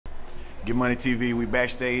Get Money TV, we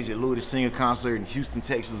backstage at Louie TheSinger concert in Houston,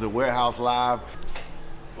 Texas at Warehouse Live.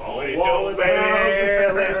 What it do,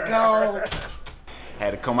 baby? Let's go.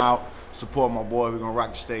 Had to come out, support my boy. We're gonna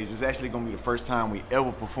rock the stage. It's actually gonna be the first time we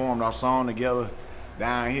ever performed our song together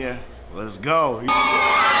down here. Let's go.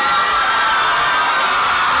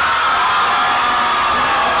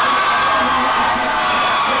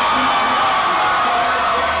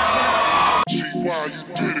 Why you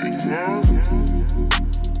did it, man?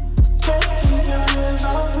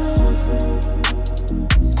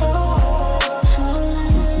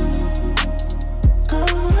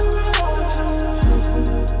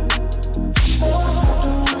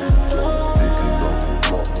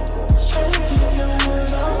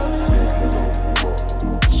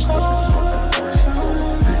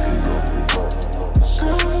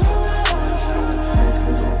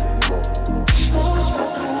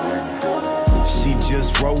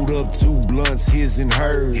 Rolled up 2 blunts, his and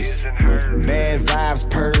hers. Bad vibes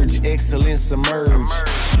purge, excellence emerge.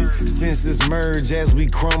 Senses merge as we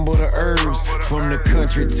crumble the herbs. From the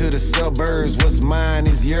country to the suburbs, what's mine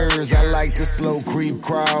is yours. I like to slow creep,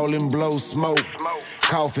 crawl, and blow smoke.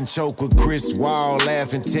 Cough and choke with Chris Wall,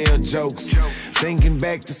 laugh and tell jokes. Thinking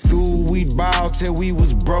back to school, we'd ball till we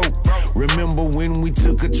was broke. Remember when we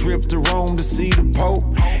took a trip to Rome to see the Pope?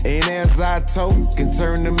 And as I talk and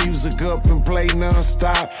turn the music up and play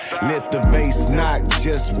non-stop, let the bass knock,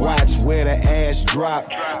 just watch where the ash drop.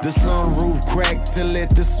 The sunroof crack to let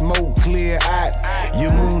the smoke clear out.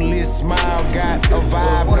 Your moonlit smile got a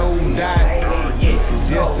vibe, no doubt.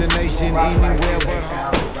 Destination anywhere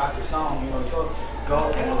but rock the song, you know, go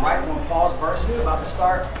and right when Paul's verse is about to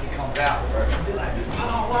start, he comes out. Be like,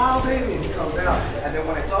 oh wow, baby, and he comes out. And then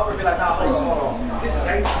when it's over, be like, nah, hold on. This is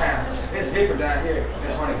H-Town. It's different down here.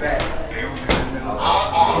 Just run it back.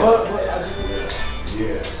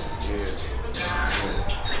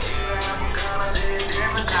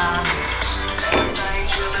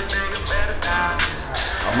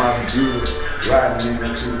 I'm out to do this, riding in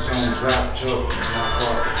that 2-tone drop truck. My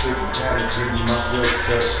car, Texas Atlas, getting my blood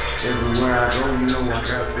touch. Everywhere I go, you know I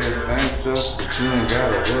got that thing tough. But you ain't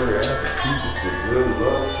gotta worry, I ask people for good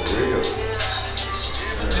love, for real.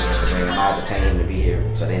 I'm out to pay him to be here,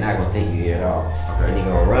 so they're not gonna think you here at all. Okay. And you're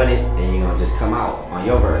gonna run it, and you're gonna just come out on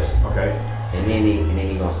your verse. Okay. And then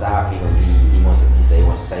he gonna stop. He wants to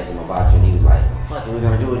say something about you, and he was like, "Fuck it, we're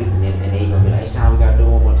gonna do it." And then he gonna be like, "Each time we gotta do it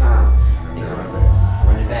one more time." And he gonna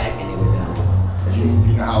run it back, and then we're done. That's it.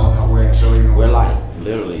 You know how we're in the show? We're like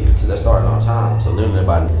literally, because they're starting on time. So literally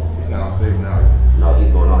about. He's not on stage now. No,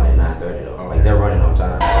 he's going on at 9:30 though. Okay. Like they're running on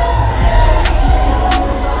time.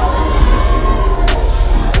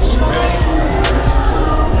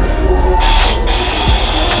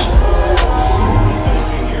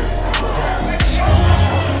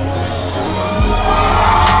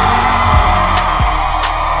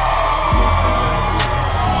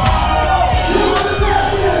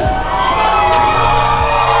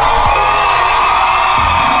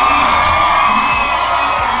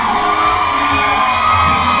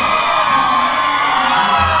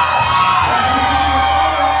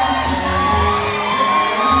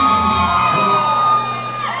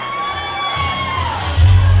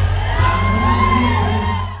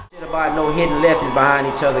 No hitting lefties behind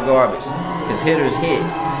each other garbage, because hitters hit.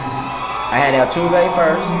 I had Altuve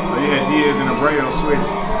first. Oh, you had Diaz and Abreu switch.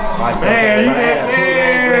 Like man, you had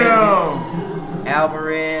damn.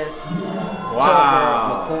 Alvarez,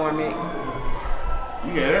 wow. Tucker, McCormick.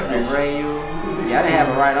 You got that bitch. Abreu. Yeah, I didn't have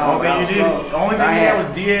it right on. Only thing you had was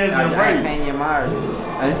Diaz and Abreu. Pena Myers.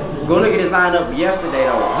 Go look at his lineup yesterday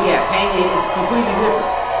though. He had Pena. It's completely different.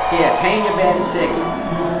 He had Pena batting second.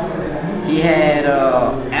 He had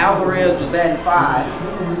Alvarez was batting 5.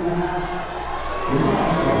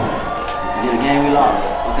 The game we lost.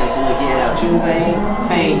 Okay, so look, he had Altuve,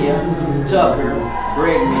 Pena, Tucker,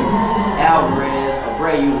 Bregman, Alvarez,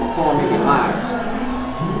 Abreu, McCormick, and Myers.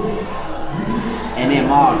 And then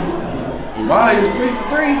Marley. Marley was 3 for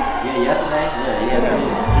 3. Yeah, yesterday. Yeah.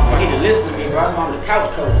 You need to listen to me, bro. I'm the couch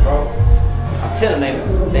coach, bro. I'm telling them,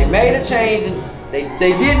 they made a change and they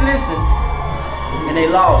didn't listen. And they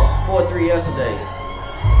lost 4-3 yesterday.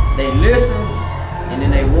 They listened and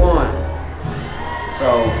then they won.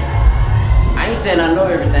 So I ain't saying I know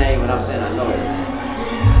everything, but I'm saying I know everything.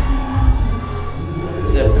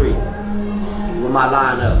 Except 3. With my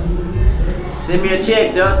lineup. Send me a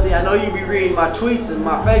check, Dusty. I know you be reading my tweets and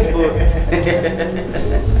my Facebook.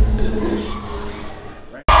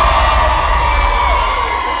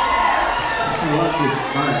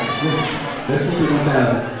 Let's see what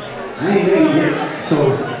I ain't ready yet, so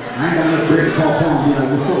I ain't got enough bread to call Paul and be like,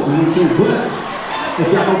 what's up, man? But if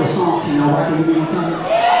y'all know the song, you know, why can you be on time?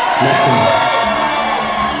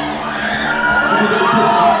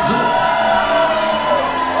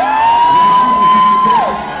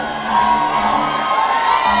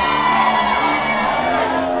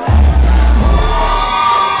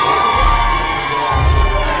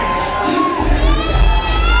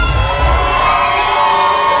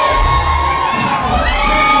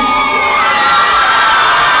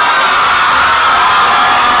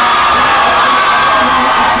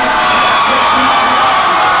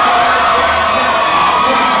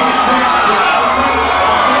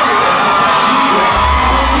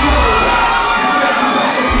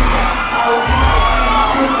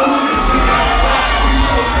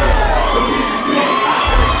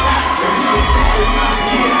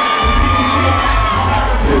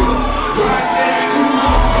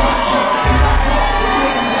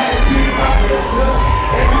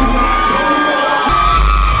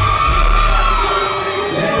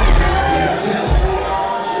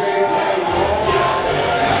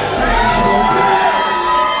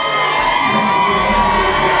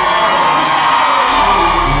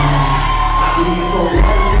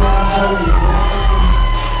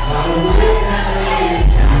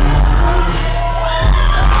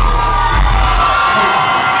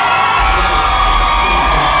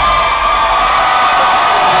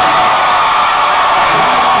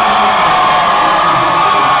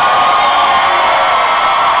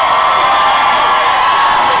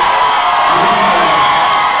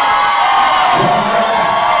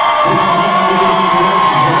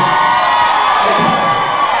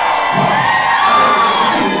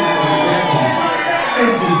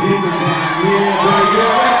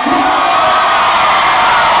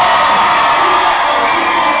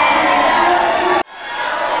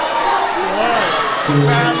 Shout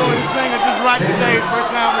out Louie TheSinger, just rocked the stage. First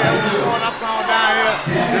time we ever recorded our song down here.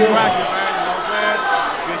 Just rocked it, man. You know what I'm saying?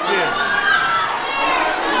 Good shit.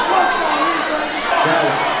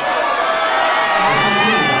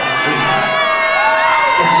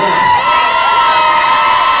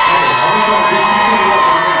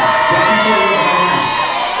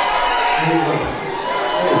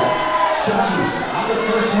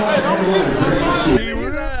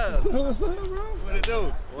 What's up, bro? What it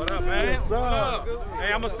do? What up, man? What's up?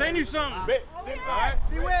 Hey, I'm gonna send you something. Bet. Send us all right.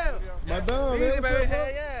 Be well. My dog, man. Easy, What's baby. up, bro?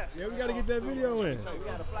 Hell yeah. Yeah, we gotta get that video in. We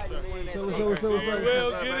got a flight to win. What's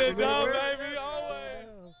up? Get it done, man.